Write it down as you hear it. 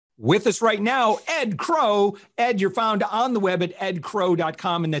With us right now, Ed Krow. Ed, you're found on the web at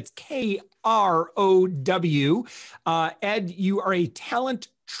edkrow.com, and that's Krow. Ed, you are a talent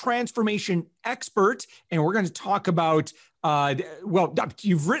transformation expert, and we're going to talk about,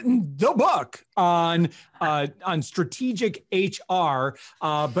 you've written the book on strategic HR,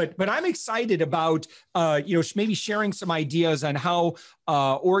 but I'm excited about, maybe sharing some ideas on how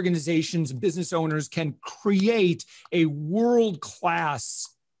organizations and business owners can create a world-class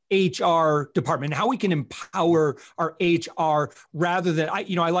HR department, how we can empower our HR rather than,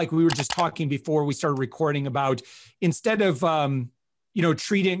 we were just talking before we started recording about, instead of,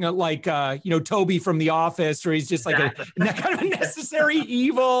 treating it like, Toby from The Office, or he's just like a kind of a necessary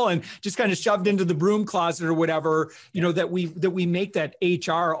evil and just kind of shoved into the broom closet or whatever, that we make that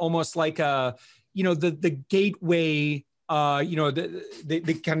HR almost like the gateway,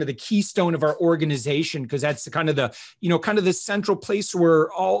 the kind of the keystone of our organization, because that's the kind of the central place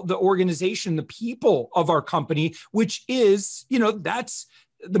where all the organization, the people of our company, which is, that's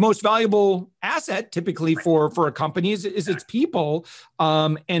the most valuable asset typically for a company is its people,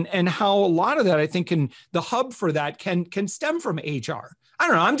 and how a lot of that, I think, the hub for that can stem from HR. I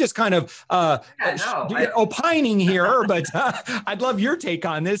don't know. I'm just kind of opining here, but I'd love your take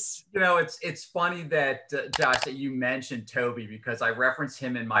on this. It's funny that, Josh, that you mentioned Toby, because I reference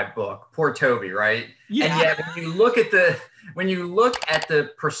him in my book. Poor Toby, right? Yeah. And yet, when you look at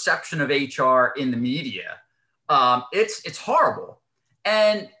the perception of HR in the media, it's horrible.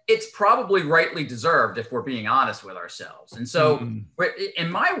 And it's probably rightly deserved if we're being honest with ourselves. And so in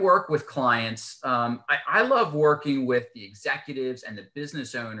my work with clients, I love working with the executives and the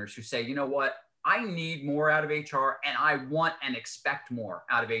business owners who say, you know what, I need more out of HR, and I want and expect more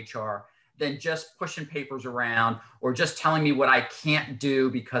out of HR than just pushing papers around or just telling me what I can't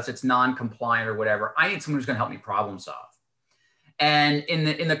do because it's non-compliant or whatever. I need someone who's going to help me problem solve. And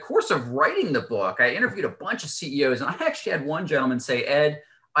in the course of writing the book, I interviewed a bunch of CEOs, and I actually had one gentleman say, Ed,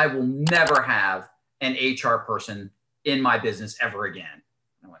 I will never have an HR person in my business ever again.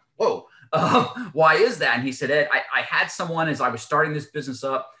 And I went, whoa, why is that? And he said, Ed, I had someone as I was starting this business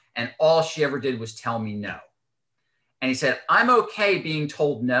up, and all she ever did was tell me no. And he said, I'm okay being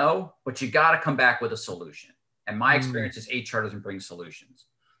told no, but you got to come back with a solution. And my experience is HR doesn't bring solutions.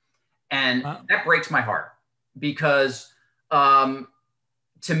 And that breaks my heart, because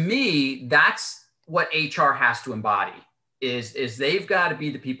to me, that's what HR has to embody is they've got to be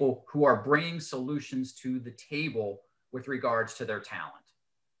the people who are bringing solutions to the table with regards to their talent.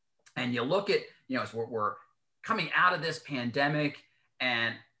 And you look at, as we're coming out of this pandemic,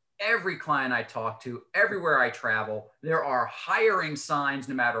 and every client I talk to, everywhere I travel, there are hiring signs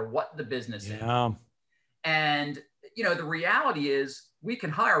no matter what the business is. And, the reality is we can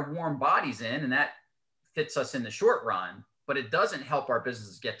hire warm bodies in, and that fits us in the short run, but it doesn't help our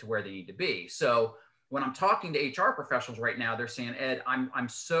businesses get to where they need to be. So when I'm talking to HR professionals right now, they're saying, Ed, I'm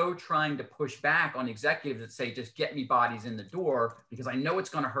so trying to push back on executives that say, just get me bodies in the door, because I know it's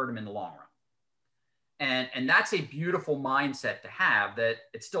going to hurt them in the long run. And that's a beautiful mindset to have, that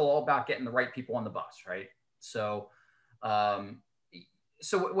it's still all about getting the right people on the bus, right? So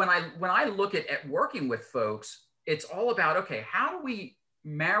when I look at working with folks, it's all about, okay, how do we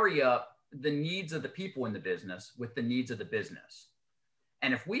marry up the needs of the people in the business with the needs of the business?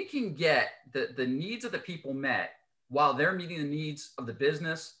 And if we can get the needs of the people met while they're meeting the needs of the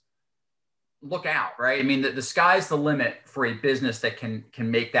business, look out, right? I mean, the sky's the limit for a business that can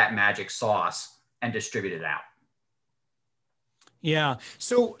make that magic sauce and distribute it out. Yeah.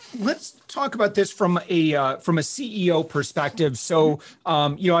 So let's talk about this from a CEO perspective. So,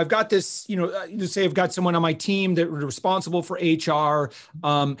 I've got this, say I've got someone on my team that are responsible for HR.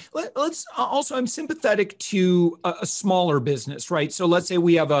 Let's also, I'm sympathetic to a smaller business, right? So let's say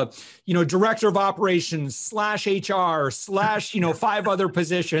we have a, director of operations /HR / 5 other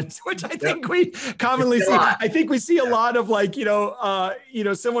positions, which I think we commonly see. I think we see a lot of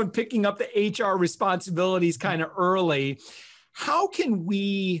someone picking up the HR responsibilities kind of early. How can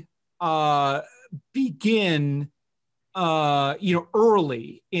we begin,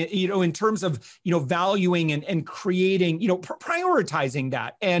 early, in terms of, valuing and creating, prioritizing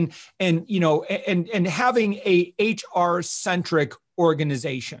that and having a HR centric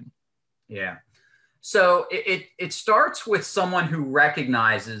organization? Yeah. So it starts with someone who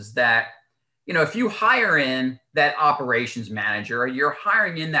recognizes that, if you hire in that operations manager, you're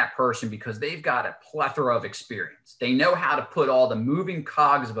hiring in that person because they've got a plethora of experience. They know how to put all the moving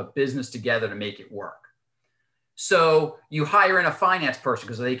cogs of a business together to make it work. So you hire in a finance person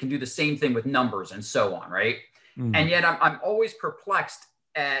because they can do the same thing with numbers and so on, right? And yet I'm always perplexed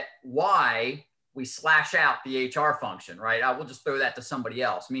at why we slash out the HR function, right? I will just throw that to somebody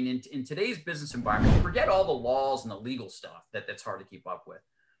else. I mean, in today's business environment, forget all the laws and the legal stuff that's hard to keep up with.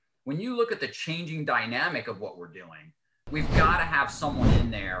 When you look at the changing dynamic of what we're doing, we've got to have someone in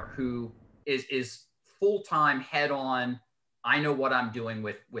there who is full-time, head-on. I know what I'm doing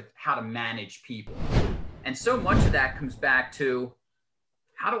with how to manage people. And so much of that comes back to,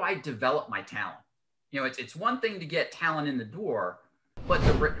 how do I develop my talent? You know, it's one thing to get talent in the door, but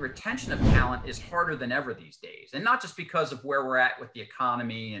the retention of talent is harder than ever these days. And not just because of where we're at with the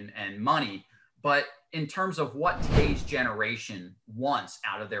economy and money, but in terms of what today's generation wants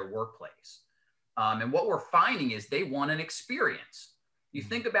out of their workplace. And what we're finding is they want an experience. You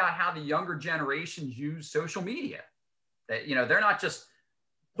think about how the younger generations use social media. That, you know, they're not just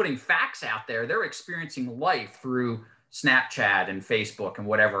putting facts out there, they're experiencing life through Snapchat and Facebook and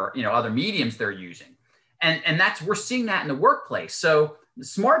whatever, you know, other mediums they're using. And we're seeing that in the workplace. So the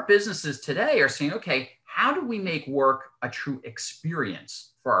smart businesses today are saying, okay, how do we make work a true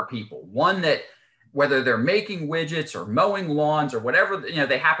experience for our people? One that, whether they're making widgets or mowing lawns or whatever, you know,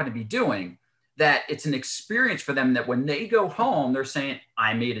 they happen to be doing, that it's an experience for them, that when they go home, they're saying,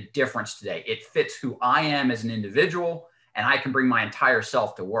 I made a difference today. It fits who I am as an individual, and I can bring my entire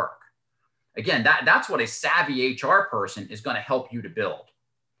self to work. Again, that's what a savvy HR person is going to help you to build.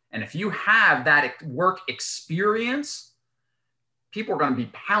 And if you have that work experience, people are going to be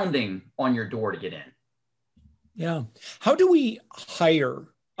pounding on your door to get in. Yeah. How do we hire?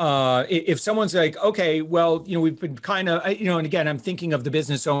 If someone's like, okay, well, you know, we've been kind of, you know, and again, I'm thinking of the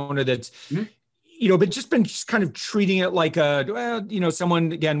business owner that's, you know, but just kind of treating it like well, you know,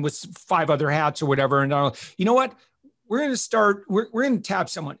 someone, again, with 5 other hats or whatever. And you know what? We're going to start, we're going to tap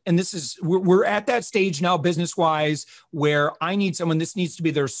someone. And this is, we're at that stage now, business wise, where I need someone, this needs to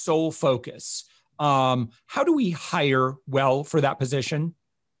be their sole focus. How do we hire well for that position?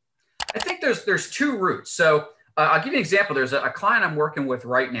 I think there's 2 routes. So I'll give you an example. There's a client I'm working with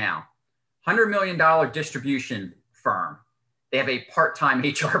right now, $100 million distribution firm. They have a part-time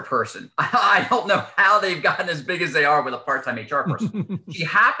HR person. I don't know how they've gotten as big as they are with a part-time HR person. She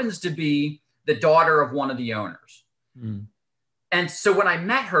happens to be the daughter of one of the owners. And so when I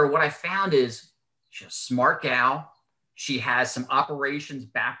met her, what I found is she's a smart gal. She has some operations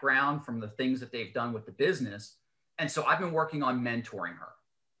background from the things that they've done with the business. And so I've been working on mentoring her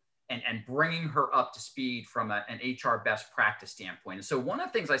and bringing her up to speed from an HR best practice standpoint. And so one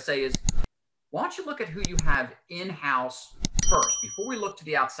of the things I say is, why don't you look at who you have in-house first before we look to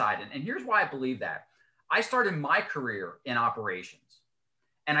the outside? And here's why I believe that. I started my career in operations.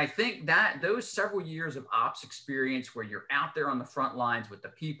 And I think that those several years of ops experience where you're out there on the front lines with the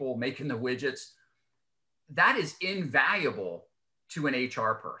people making the widgets, that is invaluable to an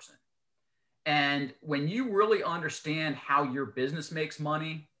HR person. And when you really understand how your business makes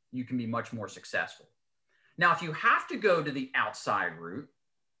money, you can be much more successful. Now, if you have to go to the outside route,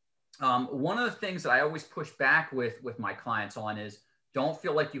 one of the things that I always push back with my clients on is, don't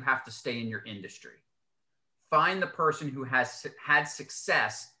feel like you have to stay in your industry. Find the person who has had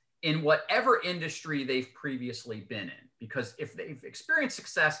success in whatever industry they've previously been in, because if they've experienced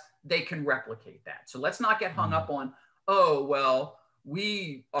success, they can replicate that. So let's not get hung up on, oh, well,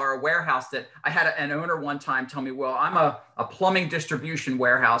 we are a warehouse that I had an owner one time tell me, well, I'm a plumbing distribution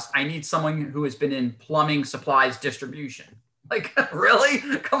warehouse. I need someone who has been in plumbing supplies distribution. Like, really?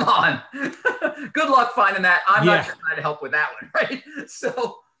 Come on. Good luck finding that. I'm not trying to help with that one, right?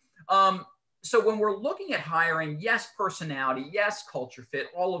 So when we're looking at hiring, yes, personality, yes, culture fit,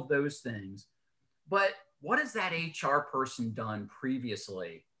 all of those things. But what has that HR person done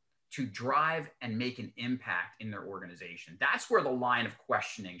previously to drive and make an impact in their organization? That's where the line of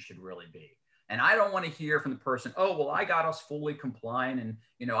questioning should really be. And I don't want to hear from the person, oh, well, I got us fully compliant and,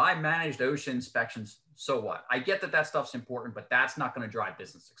 you know, I managed OSHA inspections. So what? I get that stuff's important, but that's not going to drive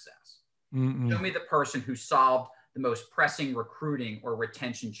business success. Show me the person who solved the most pressing recruiting or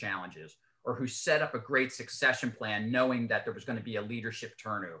retention challenges, or who set up a great succession plan knowing that there was going to be a leadership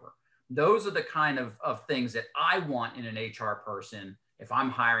turnover. Those are the kind of things that I want in an HR person if I'm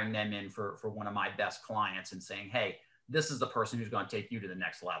hiring them in for one of my best clients and saying, hey, this is the person who's going to take you to the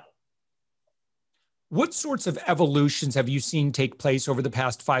next level. What sorts of evolutions have you seen take place over the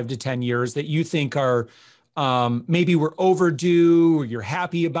past 5 to 10 years that you think are maybe we're overdue, or you're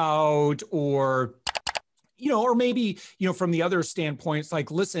happy about, or or maybe, from the other standpoints, like,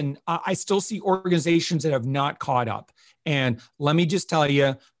 listen, I still see organizations that have not caught up. And let me just tell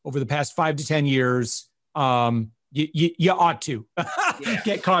you, over the past 5 to 10 years, You ought to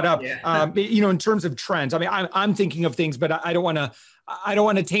get caught up. Yeah. In terms of trends. I mean, I'm thinking of things, but I don't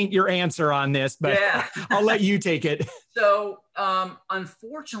want to taint your answer on this. But I'll let you take it. So,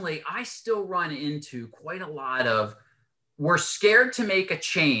 unfortunately, I still run into quite a lot of we're scared to make a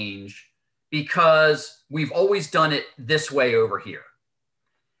change because we've always done it this way over here.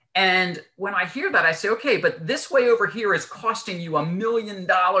 And when I hear that, I say, okay, but this way over here is costing you $1 million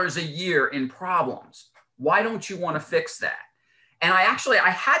a year in problems. Why don't you want to fix that? And I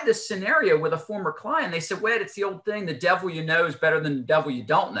had this scenario with a former client. They said, Wade, it's the old thing. The devil you know is better than the devil you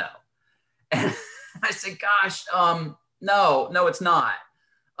don't know. And I said, gosh, no, it's not.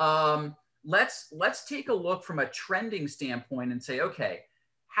 Let's take a look from a trending standpoint and say, okay,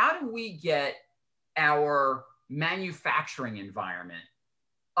 how do we get our manufacturing environment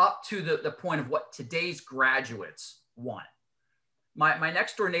up to the point of what today's graduates want? My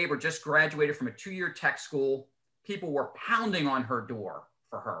next door neighbor just graduated from a 2-year tech school. People were pounding on her door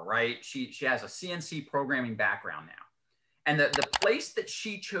for her, right? She has a CNC programming background now. And the place that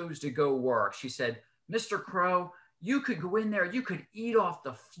she chose to go work, she said, Mr. Krow, you could go in there, you could eat off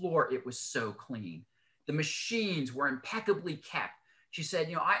the floor. It was so clean. The machines were impeccably kept. She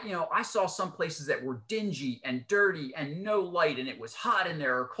said, I saw some places that were dingy and dirty and no light, and it was hot in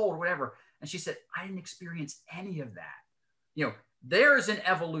there or cold or whatever. And she said, I didn't experience any of that. There's an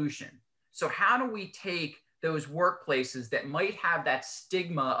evolution. So how do we take those workplaces that might have that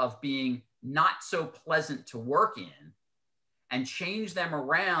stigma of being not so pleasant to work in and change them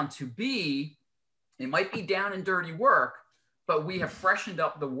around to be, it might be down and dirty work, but we have freshened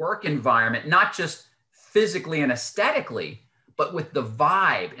up the work environment, not just physically and aesthetically, but with the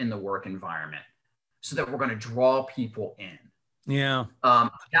vibe in the work environment so that we're going to draw people in. Yeah.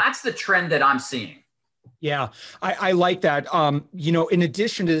 That's the trend that I'm seeing. Yeah, I like that. In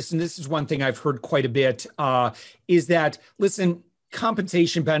addition to this, and this is one thing I've heard quite a bit, is that, listen,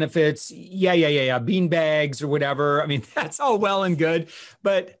 compensation benefits, bean bags or whatever. I mean, that's all well and good.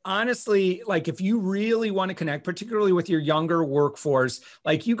 But honestly, like if you really want to connect, particularly with your younger workforce,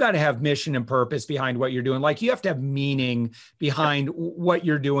 like you got to have mission and purpose behind what you're doing. Like you have to have meaning behind what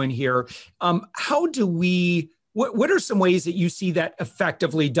you're doing here. How do we... What are some ways that you see that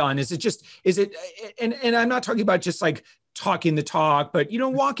effectively done? Is it, and I'm not talking about just like talking the talk, but,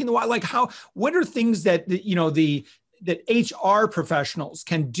 walking the walk, like what are things that, that HR professionals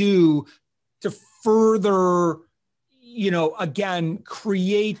can do to further, again,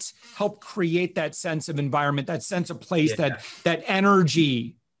 help create that sense of environment, that sense of place, that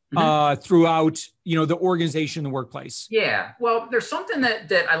energy throughout, the organization, the workplace? Yeah. Well, there's something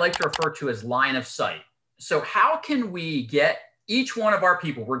that I like to refer to as line of sight. So how can we get each one of our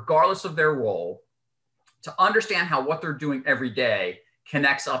people, regardless of their role, to understand how what they're doing every day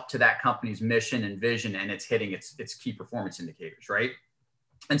connects up to that company's mission and vision, and it's hitting its key performance indicators, right?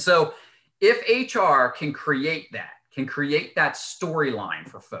 And so if HR can create that storyline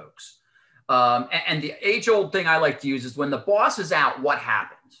for folks, and the age-old thing I like to use is when the boss is out, what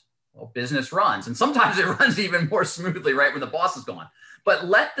happens? Well, business runs, and sometimes it runs even more smoothly, right, when the boss is gone. But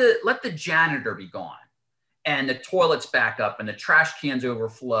let the janitor be gone, and the toilet's back up and the trash cans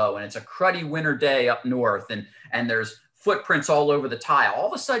overflow and it's a cruddy winter day up north and there's footprints all over the tile. All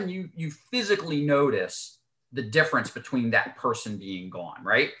of a sudden you physically notice the difference between that person being gone,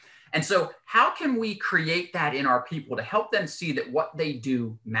 right? And so how can we create that in our people to help them see that what they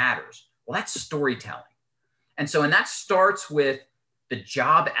do matters? Well, that's storytelling. And that starts with the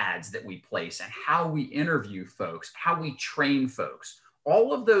job ads that we place and how we interview folks, how we train folks.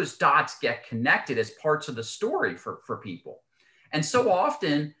 All of those dots get connected as parts of the story for people. And so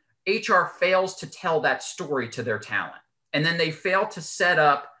often HR fails to tell that story to their talent. And then they fail to set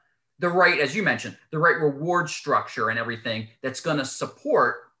up the right, as you mentioned, the right reward structure and everything that's going to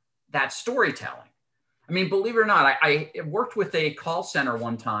support that storytelling. I mean, believe it or not, I worked with a call center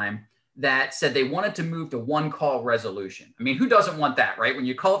one time that said they wanted to move to one call resolution. I mean, who doesn't want that, right? When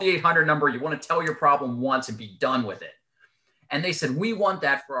you call the 800 number, you want to tell your problem once and be done with it. And they said, we want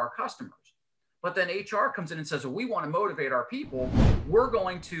that for our customers. But then HR comes in and says, well, we want to motivate our people. We're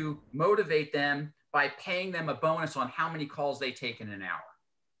going to motivate them by paying them a bonus on how many calls they take in an hour.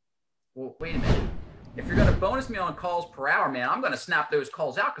 Well, wait a minute. If you're going to bonus me on calls per hour, man, I'm going to snap those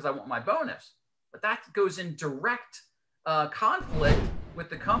calls out because I want my bonus. But that goes in direct conflict with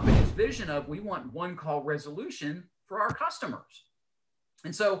the company's vision of we want one call resolution for our customers.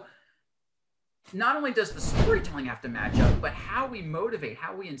 And so not only does the storytelling have to match up, but how we motivate,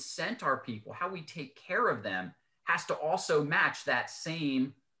 how we incent our people, how we take care of them has to also match that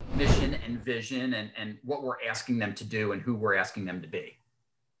same mission and vision and what we're asking them to do and who we're asking them to be.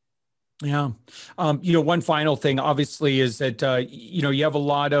 Yeah. One final thing, obviously, is that, you have a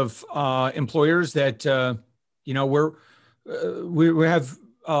lot of employers that, we have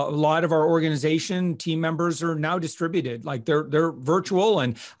a lot of our organization team members are now distributed, like they're virtual.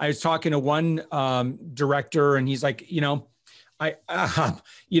 And I was talking to one director, and he's like, we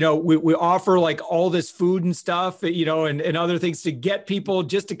offer like all this food and stuff, and other things to get people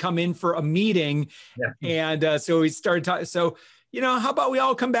just to come in for a meeting. Yeah. And so we started talking. So, how about we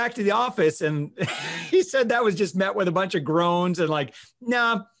all come back to the office? And he said that was just met with a bunch of groans and like,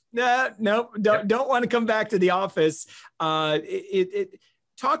 no, don't want to come back to the office.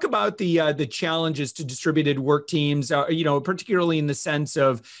 Talk about the challenges to distributed work teams, particularly in the sense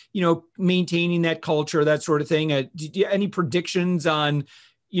of, maintaining that culture, that sort of thing. Do you have any predictions on,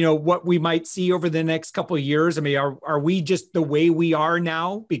 what we might see over the next couple of years? I mean, are we just the way we are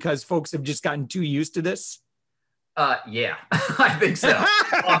now because folks have just gotten too used to this? Yeah, I think so.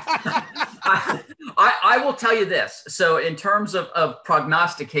 I will tell you this. So in terms of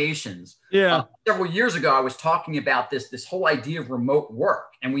prognostications, several years ago, I was talking about this whole idea of remote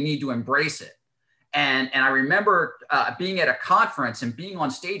work, and we need to embrace it. And I remember being at a conference and being on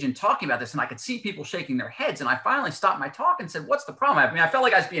stage and talking about this, and I could see people shaking their heads. And I finally stopped my talk and said, what's the problem? I mean, I felt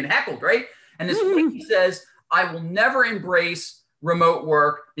like I was being heckled, right? And this lady says, I will never embrace remote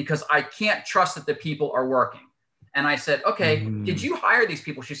work because I can't trust that the people are working. And I said, okay, did you hire these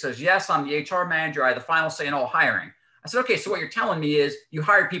people? She says, yes, I'm the HR manager. I had the final say in all hiring. I said, okay, so what you're telling me is you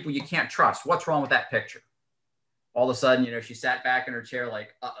hired people you can't trust. What's wrong with that picture? All of a sudden, she sat back in her chair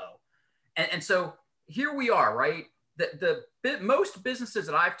like, uh-oh. And so here we are, right? Most businesses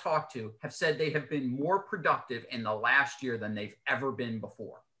that I've talked to have said they have been more productive in the last year than they've ever been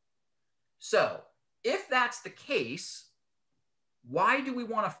before. So if that's the case, why do we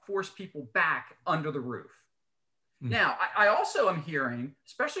want to force people back under the roof? Now, I also am hearing,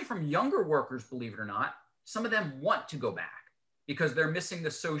 especially from younger workers, believe it or not, some of them want to go back because they're missing the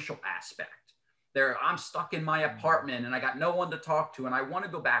social aspect. I'm stuck in my apartment and I got no one to talk to, and I want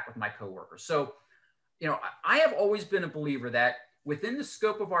to go back with my coworkers. So, I have always been a believer that within the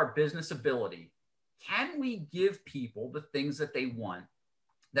scope of our business ability, can we give people the things that they want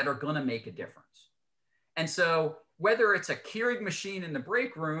that are going to make a difference? And so whether it's a Keurig machine in the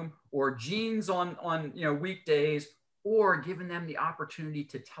break room or jeans on weekdays, or giving them the opportunity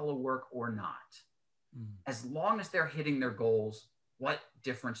to telework or not, as long as they're hitting their goals, what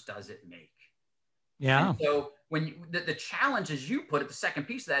difference does it make? Yeah. And so when the challenge, as you put it, the second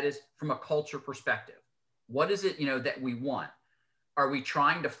piece of that is from a culture perspective. What is it, that we want? Are we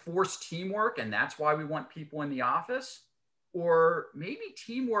trying to force teamwork, and that's why we want people in the office? Or maybe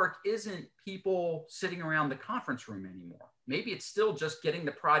teamwork isn't people sitting around the conference room anymore. Maybe it's still just getting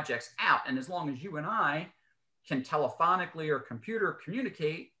the projects out. And as long as you and I can telephonically or computer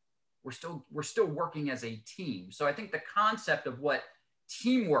communicate, we're still working as a team. So I think the concept of what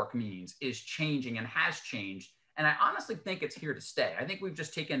teamwork means is changing and has changed. And I honestly think it's here to stay. I think we've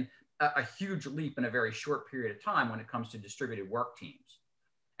just taken a huge leap in a very short period of time when it comes to distributed work teams.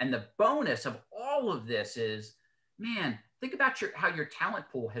 And the bonus of all of this is, man, think about how your talent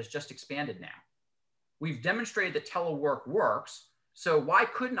pool has just expanded now. We've demonstrated that telework works. So why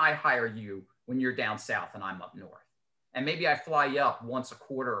couldn't I hire you when you're down south and I'm up north? And maybe I fly you up once a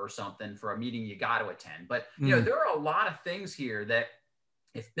quarter or something for a meeting you got to attend. But there are a lot of things here that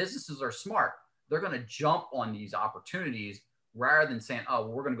if businesses are smart, they're going to jump on these opportunities rather than saying, oh,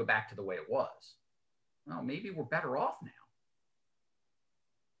 well, we're going to go back to the way it was. Well, maybe we're better off now.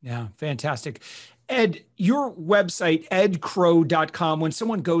 Yeah, fantastic. Ed, your website, edkrow.com, when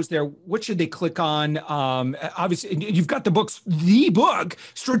someone goes there, what should they click on? Obviously, you've got the book,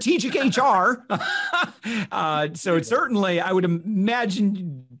 Strategic HR. So it's certainly, I would imagine,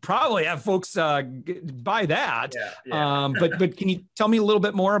 you'd probably have folks buy that. Yeah. But can you tell me a little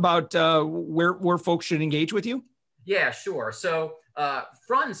bit more about where folks should engage with you? Yeah, sure. So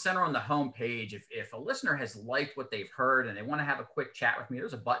front and center on the homepage, if a listener has liked what they've heard and they want to have a quick chat with me,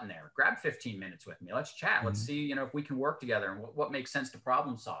 there's a button there. Grab 15 minutes with me. Let's chat. Let's see, if we can work together and what makes sense to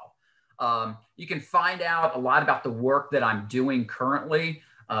problem solve. You can find out a lot about the work that I'm doing currently.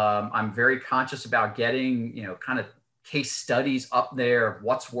 I'm very conscious about getting, kind of case studies up there of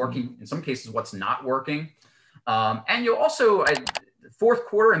what's working, in some cases, what's not working. And you'll also, fourth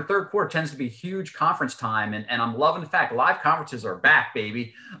quarter and third quarter tends to be huge conference time. And I'm loving the fact live conferences are back,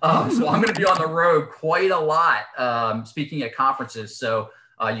 baby. So I'm going to be on the road quite a lot speaking at conferences. So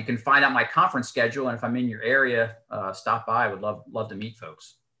you can find out my conference schedule. And if I'm in your area, stop by. I would love to meet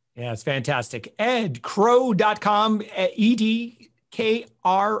folks. Yeah, it's fantastic. edkrow.com, Krow.com.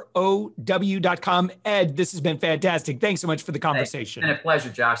 Ed, this has been fantastic. Thanks so much for the conversation. It's been a pleasure,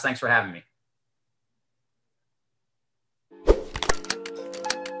 Josh. Thanks for having me.